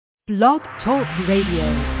Blog Talk Radio.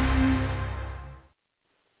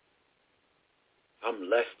 I'm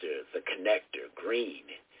Lester, the Connector Green.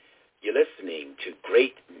 You're listening to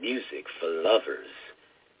great music for lovers.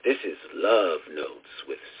 This is Love Notes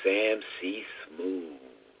with Sam C. Smooth.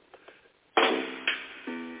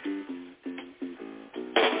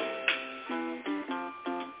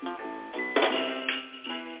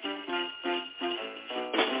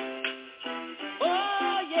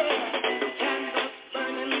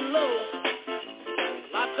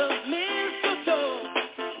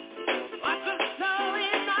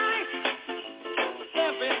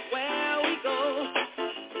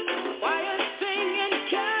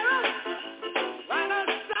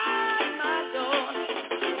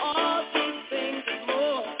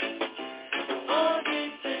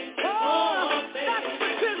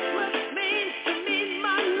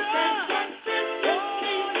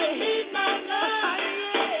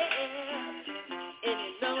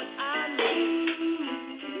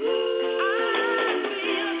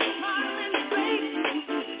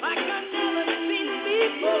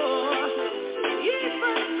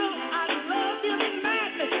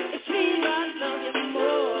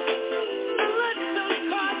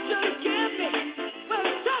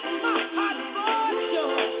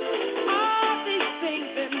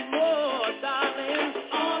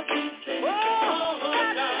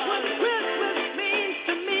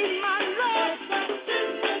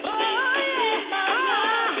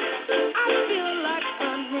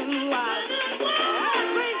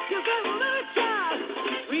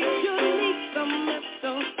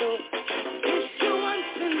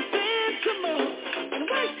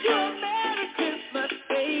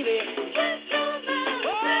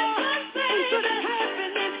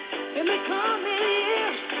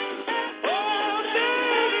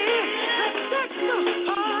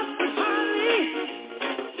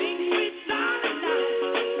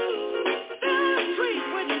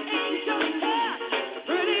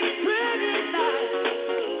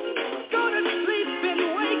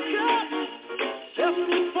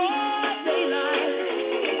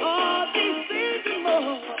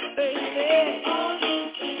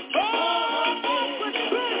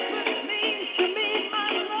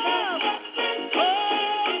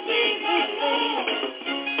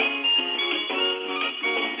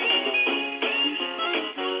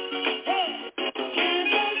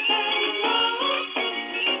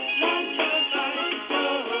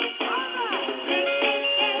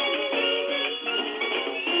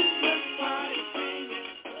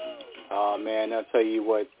 I tell you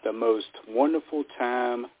what, the most wonderful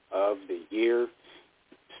time of the year.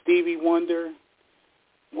 Stevie Wonder,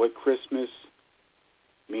 what Christmas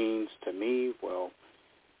means to me. Well,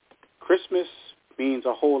 Christmas means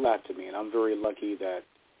a whole lot to me, and I'm very lucky that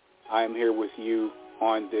I am here with you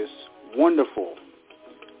on this wonderful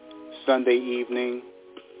Sunday evening,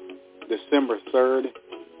 December 3rd,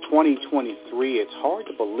 2023. It's hard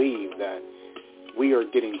to believe that we are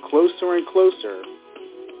getting closer and closer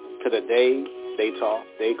to the day they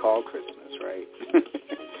call Christmas, right?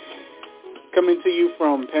 Coming to you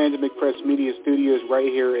from Pandemic Press Media Studios right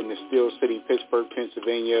here in the Steel City, Pittsburgh,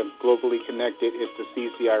 Pennsylvania. Globally connected, it's the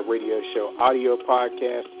CCI Radio Show audio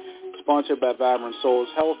podcast, sponsored by Vibrant Souls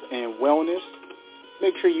Health and Wellness.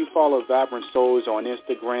 Make sure you follow Vibrant Souls on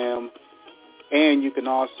Instagram, and you can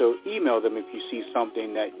also email them if you see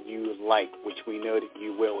something that you like, which we know that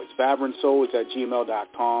you will. It's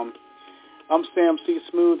vibrantsouls@gmail.com. I'm Sam C.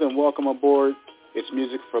 Smooth, and welcome aboard. It's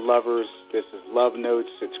Music for Lovers. This is Love Notes.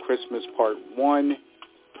 It's Christmas Part 1.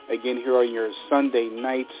 Again, here on your Sunday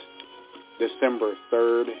night, December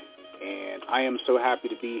 3rd, and I am so happy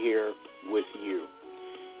to be here with you.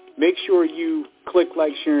 Make sure you click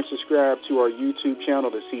like, share, and subscribe to our YouTube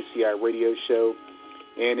channel, the CCI Radio Show.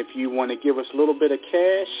 And if you want to give us a little bit of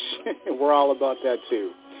cash, we're all about that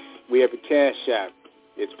too. We have a Cash App.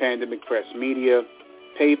 It's Pandemic Press Media,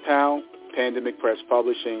 PayPal, Pandemic Press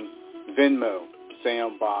Publishing, Venmo,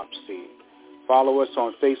 Sam Bob C. Follow us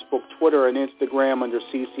on Facebook, Twitter, and Instagram under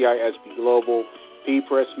CCISB Global, P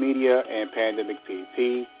Press Media, and Pandemic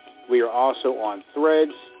PP. We are also on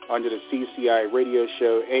Threads under the CCI Radio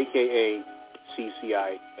Show, a.k.a.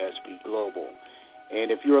 CCISB Global.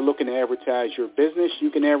 And if you're looking to advertise your business, you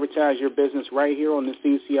can advertise your business right here on the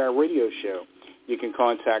CCI Radio Show. You can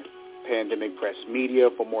contact Pandemic Press Media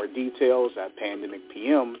for more details at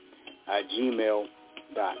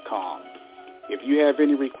pandemicpm@gmail.com. If you have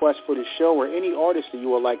any requests for the show or any artists that you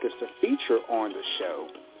would like us to feature on the show,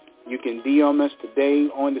 you can DM us today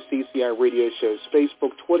on the CCI Radio Show's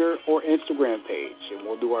Facebook, Twitter, or Instagram page, and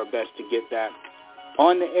we'll do our best to get that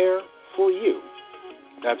on the air for you.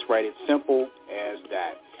 That's right. It's simple as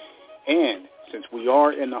that. And since we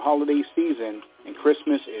are in the holiday season and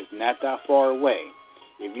Christmas is not that far away,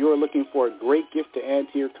 if you are looking for a great gift to add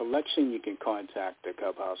to your collection, you can contact the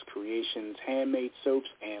Clubhouse Creations Handmade Soaps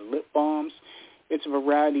and Lip Balms. It's a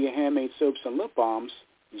variety of handmade soaps and lip balms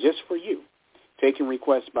just for you. Taking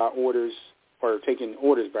orders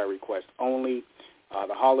by request only.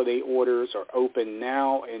 The holiday orders are open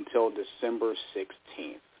now until December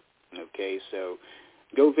 16th. Okay, so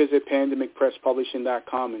go visit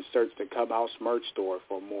pandemicpresspublishing.com and search the Clubhouse merch store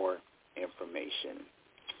for more information.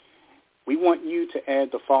 We want you to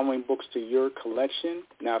add the following books to your collection.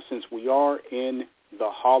 Now, since we are in the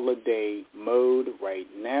holiday mode right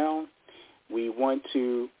now, we want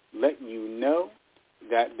to let you know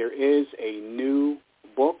that there is a new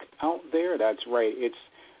book out there. That's right. It's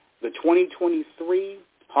the 2023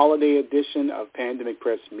 holiday edition of Pandemic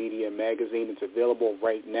Press Media Magazine. It's available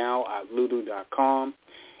right now at lulu.com,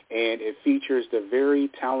 and it features the very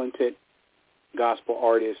talented gospel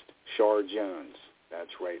artist Shar Jones.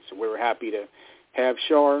 That's right. So we're happy to have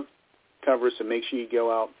Shar cover, so make sure you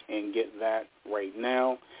go out and get that right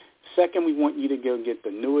now. Second, we want you to go get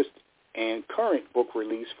the newest and current book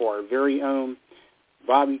release for our very own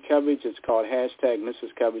Bobby Covage. It's called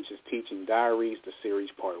 #Mrs. Covage's Teaching Diaries, the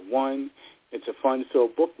series part 1. It's a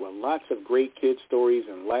fun-filled book with lots of great kid stories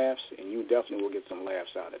and laughs, and you definitely will get some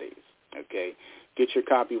laughs out of these. Okay? Get your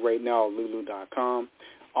copy right now at lulu.com.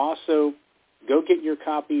 Also, go get your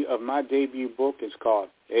copy of my debut book. It's called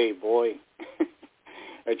Hey Boy,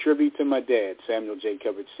 a tribute to my dad, Samuel J.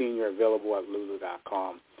 Covage Sr., available at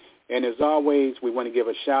lulu.com. And as always, we want to give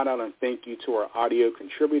a shout-out and thank you to our audio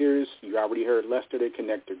contributors. You already heard Lester the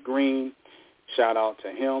Connector Green. Shout-out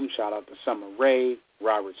to him. Shout-out to Summer Ray,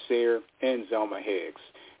 Robert Sayre, and Zelma Higgs.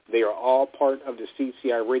 They are all part of the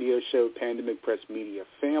CCI radio show Pandemic Press Media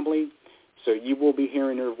family. So you will be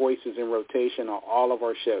hearing their voices in rotation on all of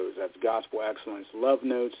our shows. That's Gospel Excellence Love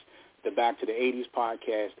Notes, the Back to the 80s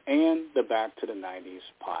podcast, and the Back to the 90s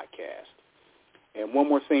podcast. And one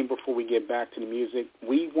more thing before we get back to the music,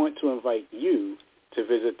 we want to invite you to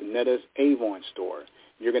visit the Netta's Avon store.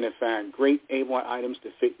 You're going to find great Avon items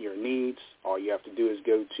to fit your needs. All you have to do is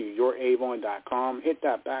go to youravon.com, hit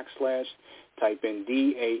that /, type in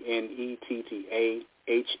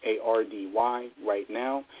DANETTAHARDY right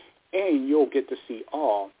now, and you'll get to see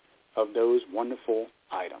all of those wonderful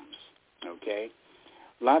items, okay?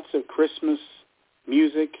 Lots of Christmas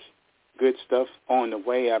music, good stuff on the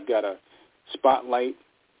way. I've got a spotlight.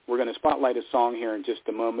 We're going to spotlight a song here in just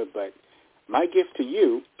a moment, but my gift to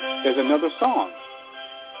you is another song.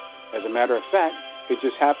 As a matter of fact, it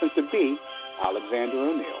just happens to be Alexander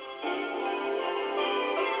O'Neal.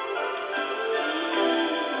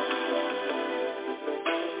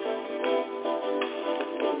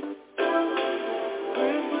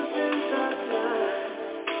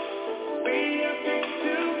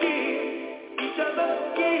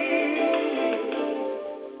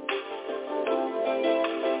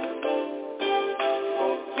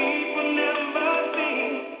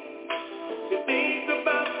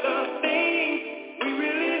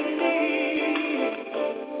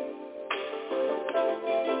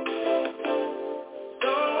 So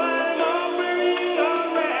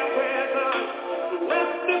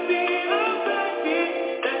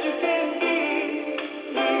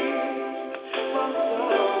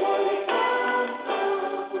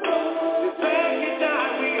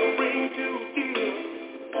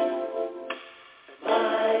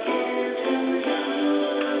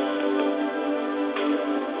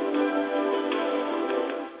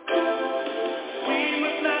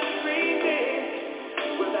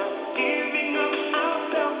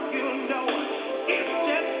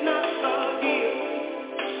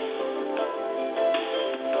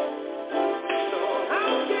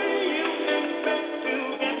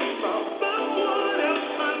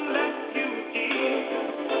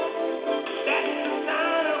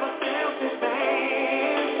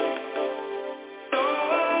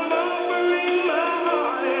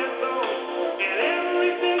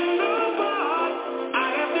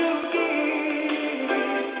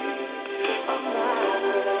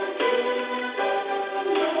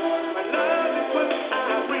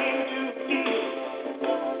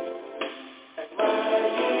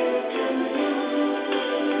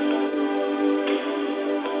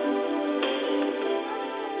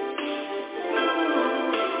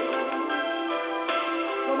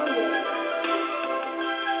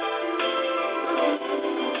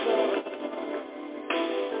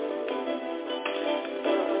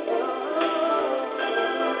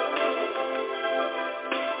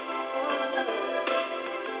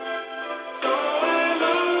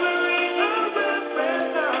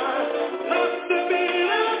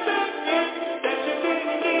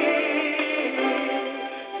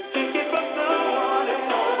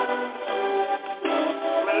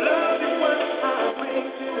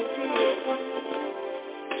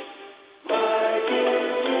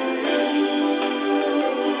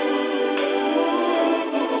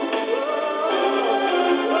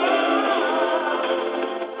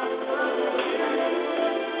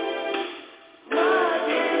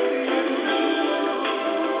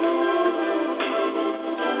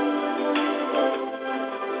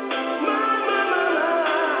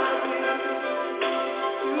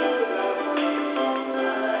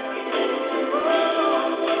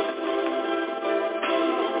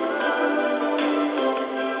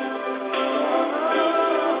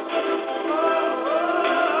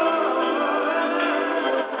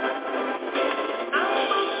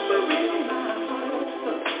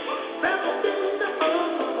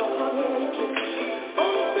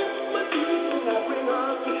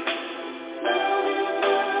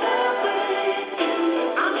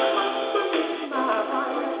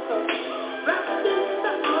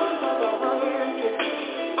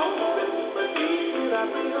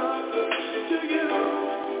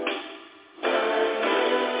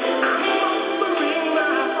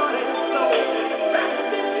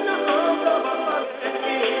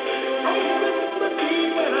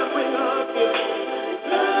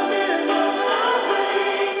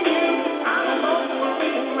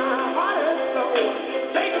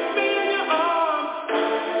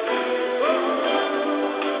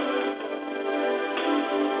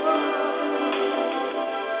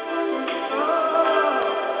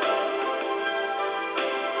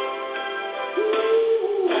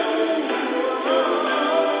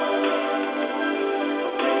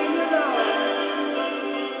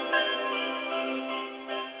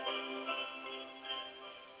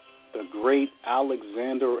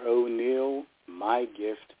Alexander O'Neal, My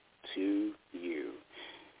Gift to You.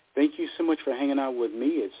 Thank you so much for hanging out with me.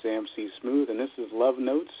 It's Sam C. Smooth, and this is Love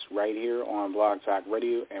Notes right here on Blog Talk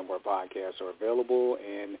Radio and where podcasts are available.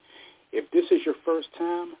 And if this is your first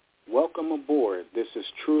time, welcome aboard. This is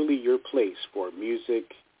truly your place for music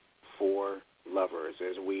for lovers.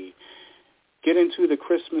 As we get into the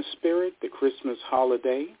Christmas spirit, the Christmas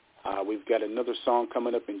holiday, we've got another song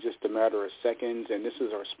coming up in just a matter of seconds, and this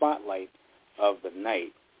is our spotlight of the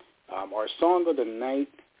night. Our song of the night,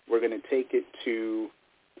 we're going to take it to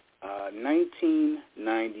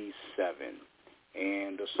 1997,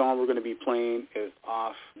 and the song we're going to be playing is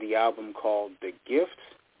off the album called The Gift,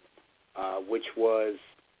 which was,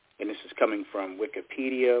 and this is coming from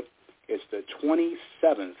Wikipedia, it's the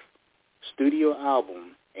 27th studio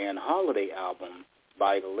album and holiday album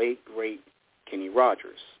by the late, great Kenny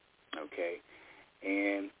Rogers, okay?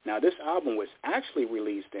 And now this album was actually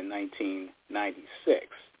released in 1996,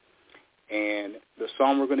 and the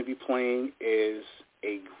song we're going to be playing is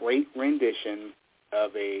a great rendition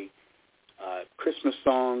of a Christmas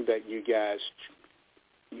song that you guys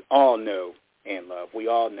all know and love. We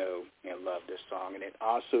all know and love this song, and it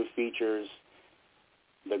also features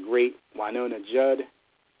the great Winona Judd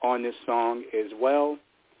on this song as well.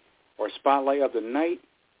 Our spotlight of the night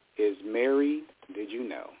is Mary, Did You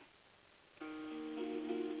Know?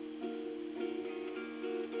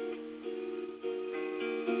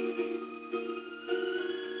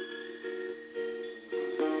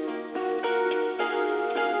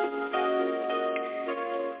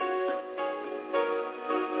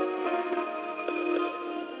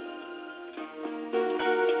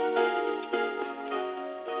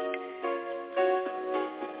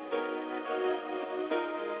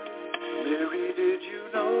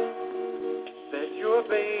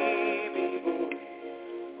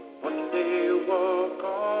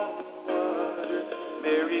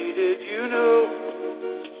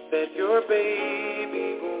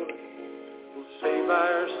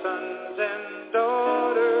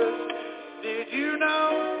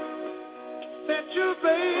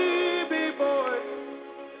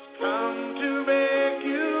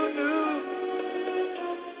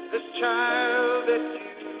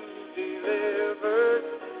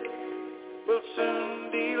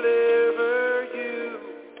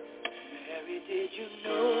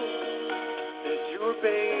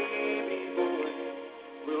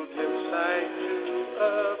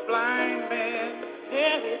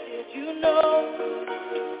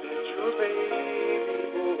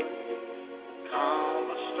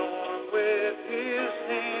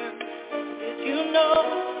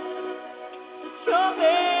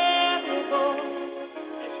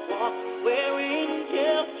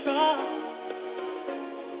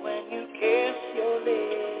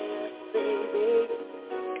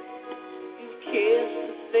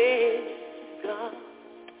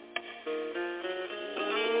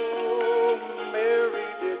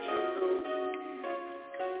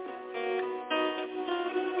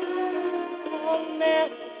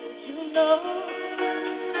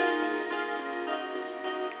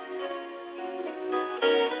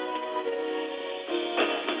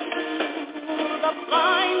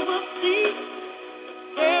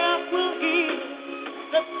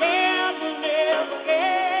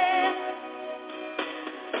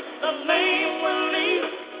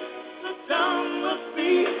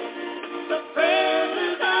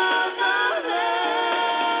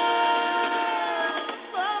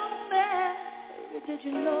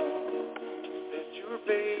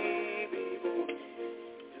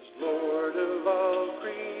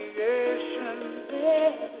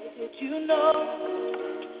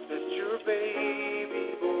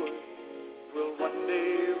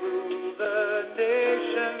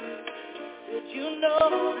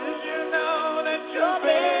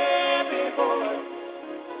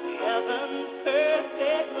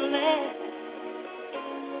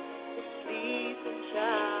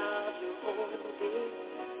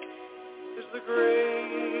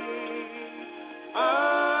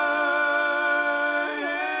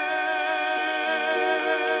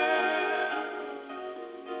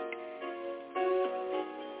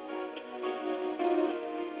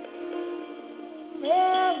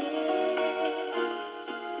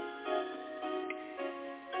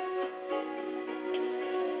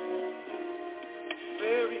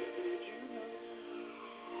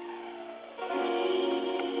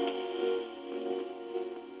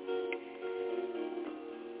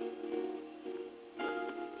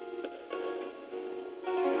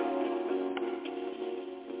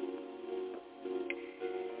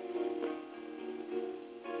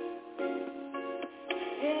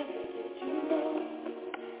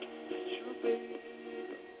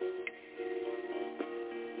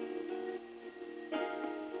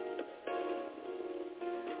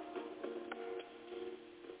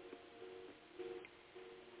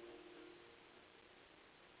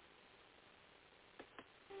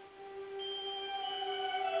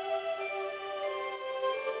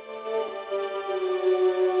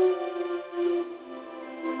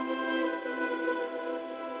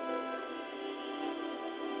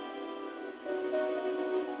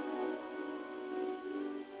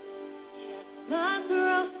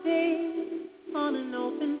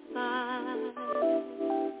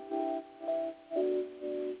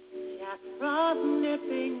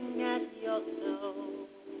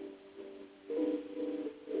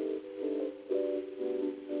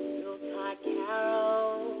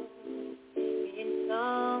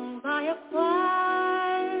 a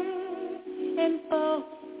choir and folks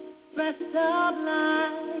dressed up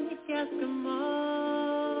like Eskimos.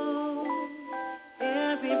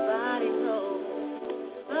 Everybody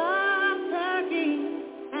knows a turkey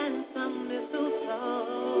and some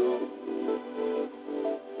mistletoe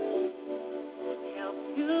help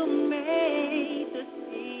to make the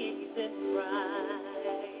season bright.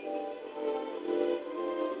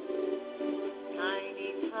 Tiny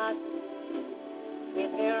tots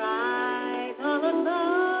with their eyes all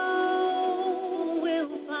alone will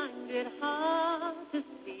find it hard to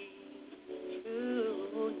sleep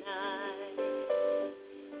tonight.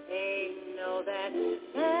 They know that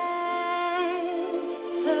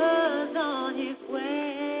Santa's on his way.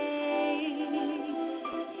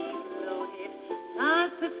 He's loaded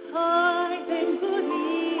lots of toys and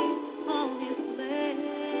goodies on his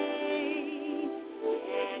sleigh.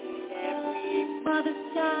 And every mother's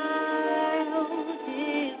child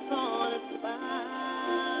is gonna spy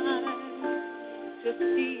to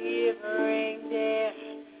see if reindeer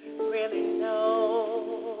really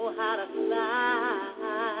know how to fly.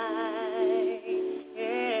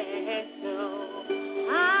 And so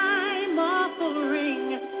I'm offering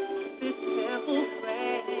this simple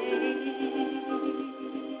phrase.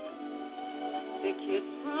 The kids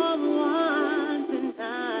from 1 to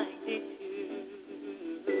 92.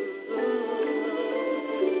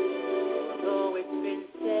 Though it's been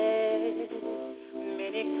said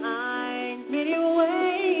many times, many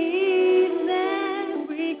ways,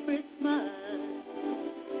 Merry Christmas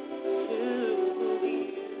to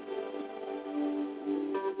you.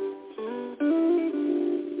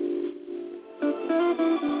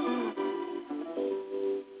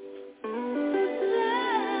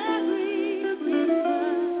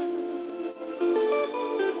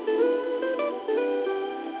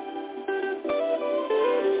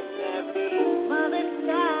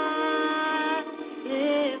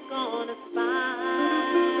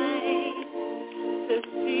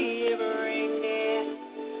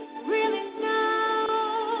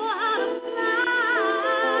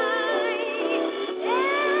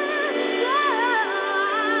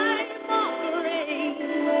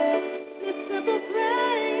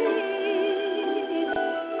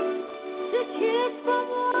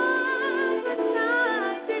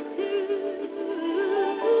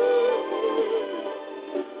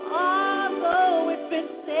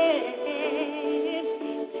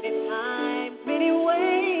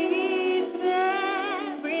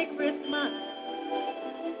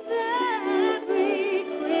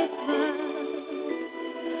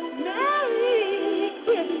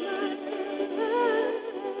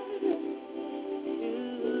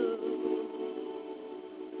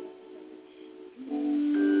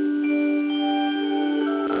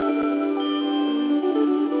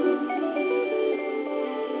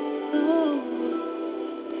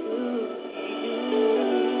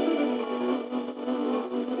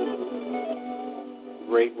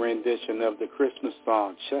 Great rendition of the Christmas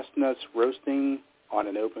song, Chestnuts Roasting on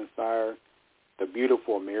an Open Fire, the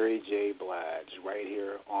beautiful Mary J. Blige, right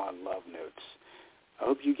here on Love Notes. I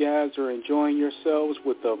hope you guys are enjoying yourselves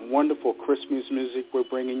with the wonderful Christmas music we're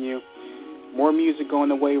bringing you. More music on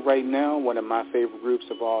the way right now. One of my favorite groups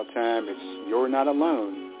of all time is You're Not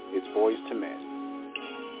Alone. It's Boys to Men.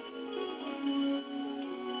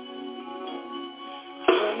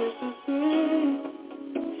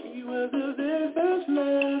 He was the very first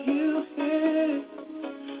love you had,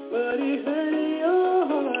 but he hurt your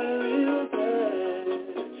heart real bad.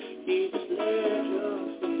 He just let your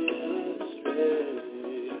feelings stray.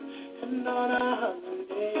 And on a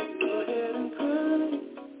holiday, go ahead and cry.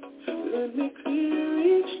 Let me clear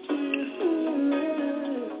each tear for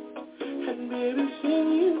you, and baby sing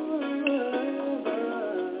you a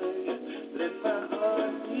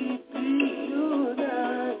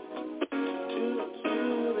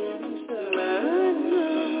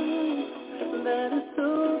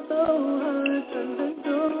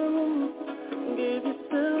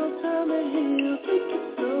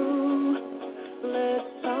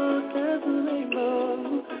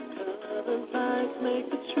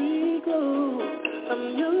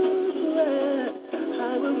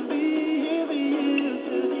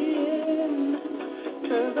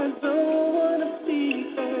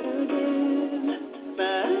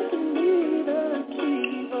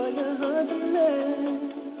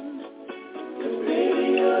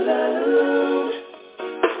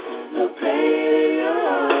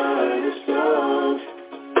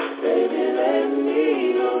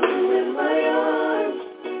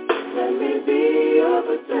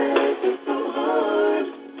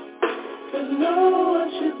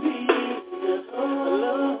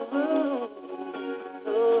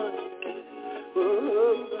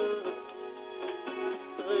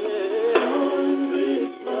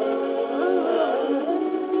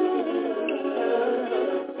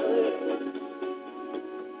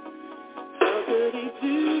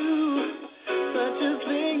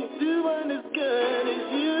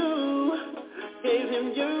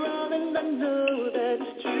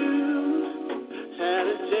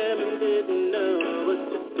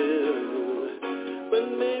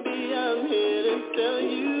I'm here to tell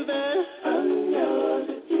you that I'm yours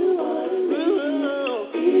if you want me.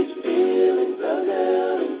 Each feeling's rubbed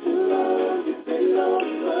out into love. You've been on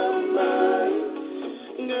my mind.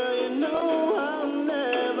 Girl, you know I'll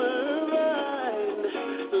never mind.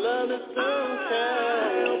 Love is so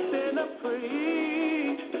kind. And I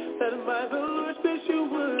pray that by the Lord's grace you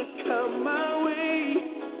would come my way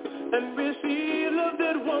and receive love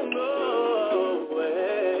that won't go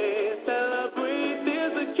away. Celebrate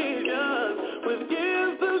this occasion with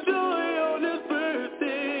gifts of joy on his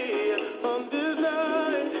birthday. On this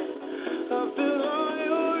night, I'll fill all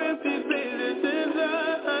your empty places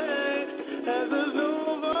inside. As the snow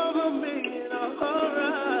falls on me,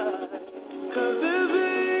 alright. 'Cause this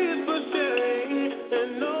is for sharing, and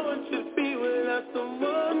no one should be without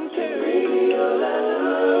someone caring. Your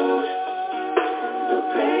love, the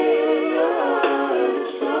pain, your heart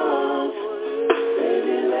is strong.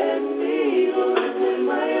 Baby, let me hold you in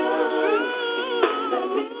my arms. Let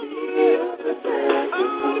me be your protector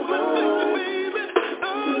for love. Baby, I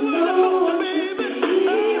wanna hold you, baby.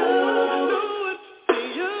 I know it's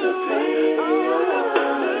you. The pain, your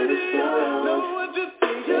heart is strong. Know what you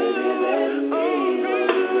feel. Baby, let me hold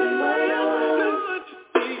you in my arms. Know what you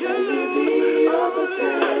feel. Let me be your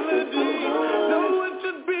protector for love. Know what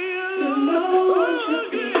you feel. Know what you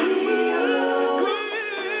feel.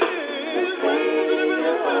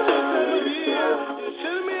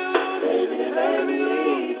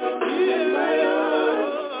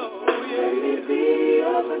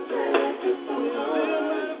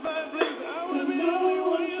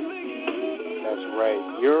 That's right.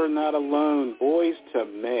 You're Not Alone, Boys to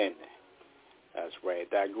Men. That's right.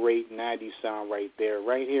 That great 90s sound right there,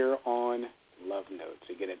 right here on Love Notes.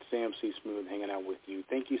 Again, it's Sam C. Smooth hanging out with you.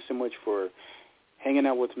 Thank you so much for hanging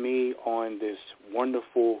out with me on this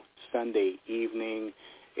wonderful Sunday evening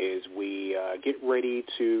as we get ready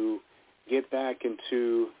to get back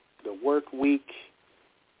into the work week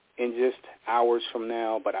in just hours from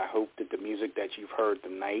now. But I hope that the music that you've heard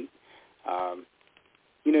tonight,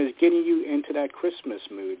 is getting you into that Christmas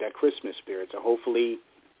mood, that Christmas spirit. So hopefully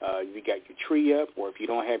you got your tree up, or if you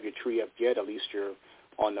don't have your tree up yet, at least you're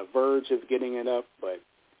on the verge of getting it up. But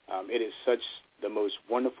it is such the most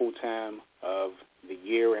wonderful time of the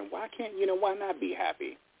year, and why not be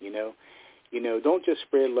happy? Don't just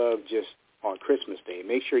spread love just on Christmas Day.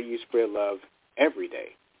 Make sure you spread love every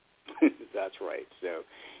day. That's right. So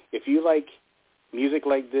if you like music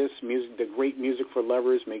like this, the great music for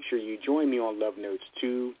lovers, make sure you join me on Love Notes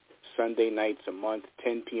 2 Sunday nights a month,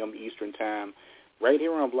 10 p.m. Eastern Time, right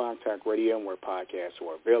here on Blog Talk Radio, where podcasts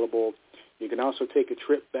are available. You can also take a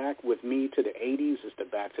trip back with me to the 80s. It's the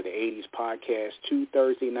Back to the 80s podcast, 2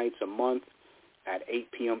 Thursday nights a month at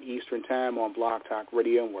 8 p.m. Eastern Time on Blog Talk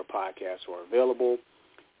Radio, where podcasts are available.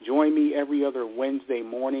 Join me every other Wednesday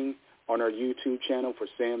morning on our YouTube channel for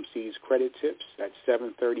Sam C's Credit Tips at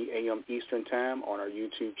 7:30 a.m. Eastern Time on our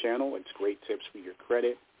YouTube channel. It's great tips for your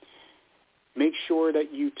credit. Make sure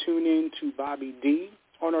that you tune in to Bobby D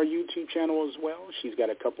on our YouTube channel as well. She's got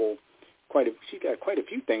quite a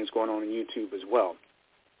few things going on YouTube as well.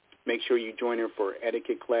 Make sure you join her for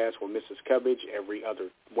Etiquette Class with Mrs. Cubbage every other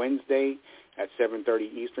Wednesday at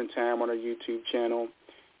 7:30 Eastern Time on our YouTube channel.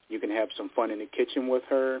 You can have some fun in the kitchen with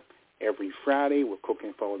her every Friday. We're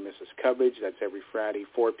cooking for Mrs. Cubbage. That's every Friday,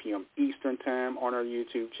 4 p.m. Eastern Time on our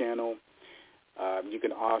YouTube channel. You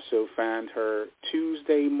can also find her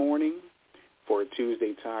Tuesday morning for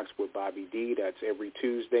Tuesday Talks with Bobby D. That's every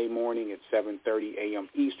Tuesday morning at 7:30 a.m.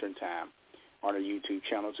 Eastern Time on our YouTube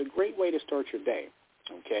channel. It's a great way to start your day,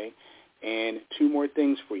 okay? And two more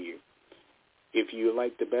things for you. If you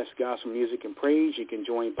like the best gospel music and praise, you can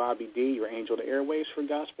join Bobby D, your angel of the airwaves, for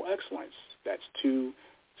Gospel Excellence. That's 2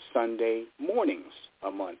 Sunday mornings a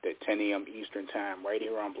month at 10 a.m. Eastern Time, right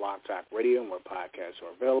here on Blog Talk Radio, where podcasts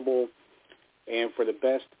are available. And for the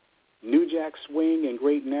best New Jack Swing and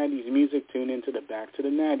great 90s music, tune into the Back to the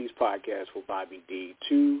 90s podcast with Bobby D,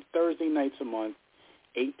 2 Thursday nights a month,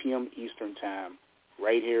 8 p.m. Eastern Time,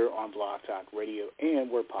 right here on Blog Talk Radio, and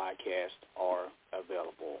where podcasts are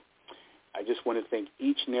available. I just want to thank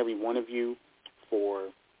each and every one of you for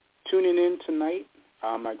tuning in tonight.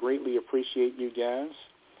 I greatly appreciate you guys.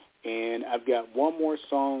 And I've got one more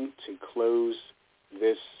song to close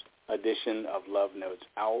this edition of Love Notes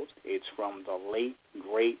out. It's from the late,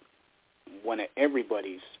 great, one of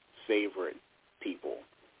everybody's favorite people,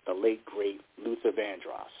 the late, great Luther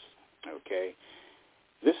Vandross. Okay?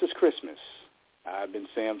 This is Christmas. I've been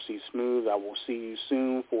Sam C. Smooth. I will see you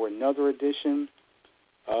soon for another edition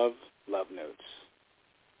of Love Notes.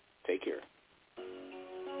 Take care.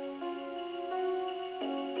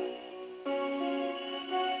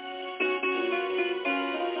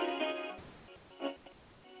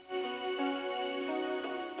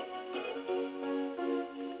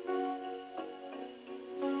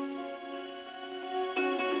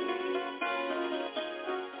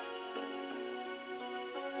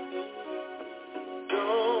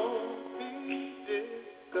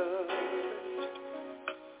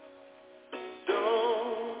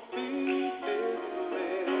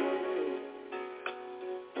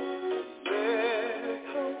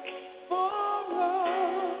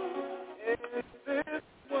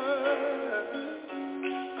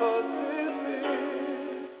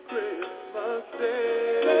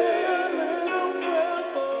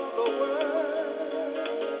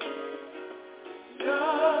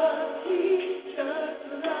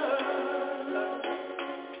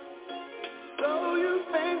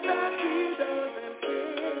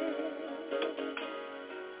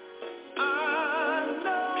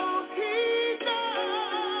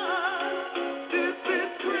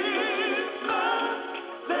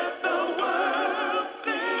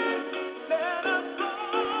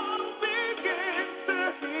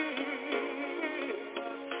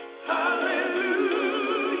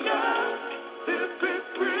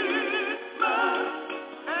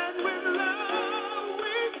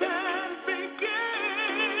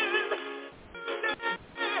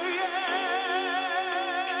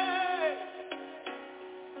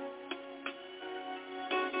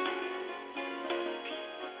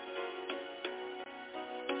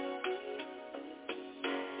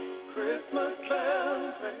 Christmas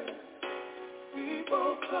carols ring,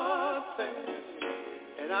 people crossing,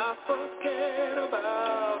 and I forget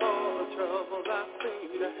about all the troubles I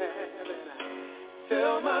seem to have, and I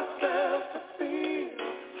tell myself to feel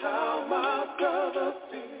how my brother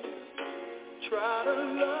feels. Try to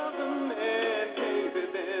love the man, maybe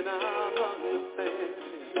then I'll understand.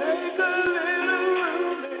 Make a little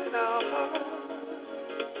room in our heart.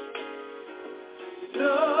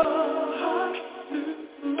 No heart too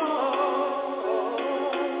small.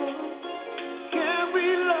 Can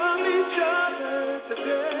we love each other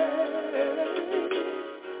today?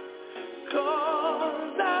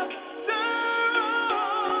 'Cause after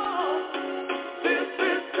all, this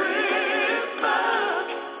is Christmas.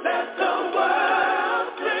 Let the world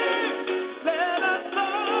sing. Let us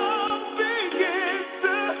all begin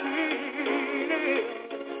to hear.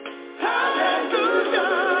 Hallelujah.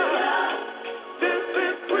 This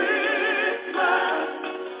is Christmas,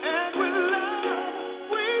 and with love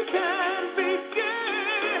we can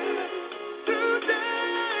begin today.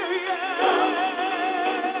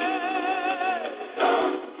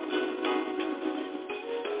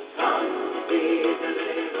 Come be the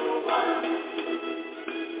little one.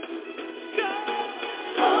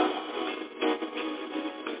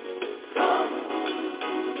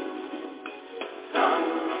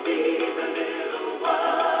 Come be the little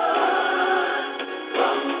one.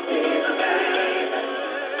 Come be the baby.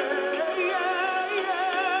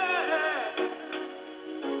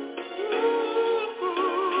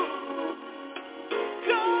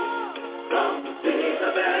 Come be the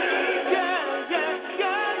baby.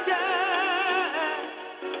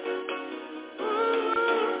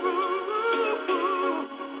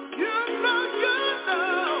 You know,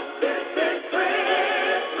 this is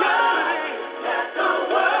Christmas. Let the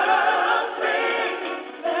world sing.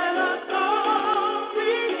 Let us all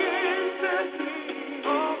begin to sing.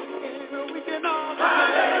 We can all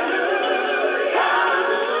hallelujah.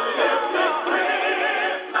 This is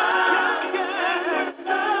Christmas.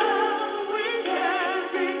 We can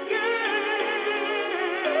begin.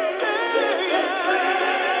 This is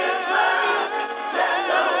Christmas. Let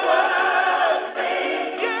the world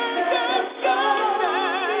sing.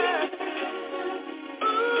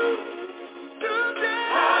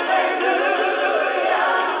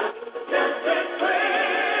 Hallelujah. This is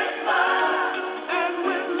Christmas, and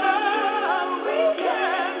with love we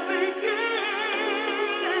can begin.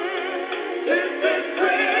 This is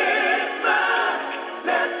Christmas.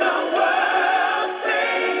 Let the world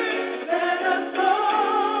sing. Let us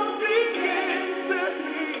all begin to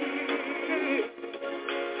hear.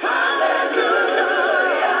 Hallelujah.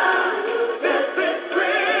 This is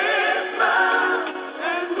Christmas,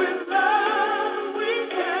 and with love we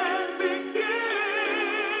can begin.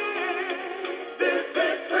 This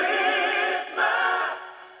is Christmas.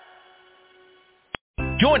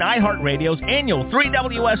 Join iHeartRadio's annual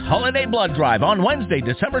 3WS Holiday Blood Drive on Wednesday,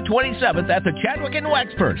 December 27th at the Chadwick in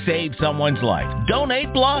Wexford. Save someone's life.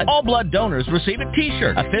 Donate blood. All blood donors receive a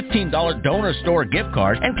t-shirt, a $15 donor store gift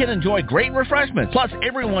card, and can enjoy great refreshments. Plus,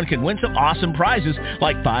 everyone can win some awesome prizes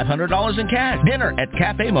like $500 in cash, dinner at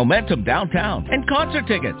Cafe Momentum downtown, and concert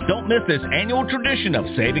tickets. Don't miss this annual tradition of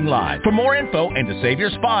saving lives. For more info and to save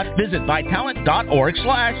your spot, visit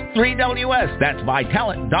Vitalant.org/3WS. That's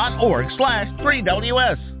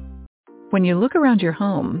Vitalant.org/3WS. When you look around your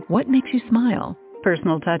home, what makes you smile?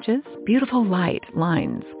 Personal touches, beautiful light,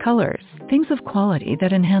 lines, colors, things of quality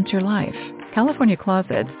that enhance your life. California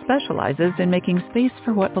Closets specializes in making space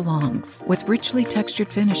for what belongs, with richly textured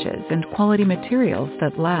finishes and quality materials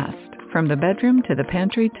that last. From the bedroom to the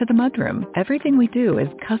pantry to the mudroom, everything we do is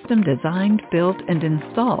custom designed, built, and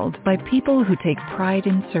installed by people who take pride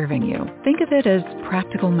in serving you. Think of it as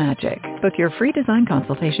practical magic. Book your free design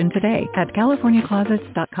consultation today at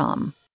CaliforniaClosets.com.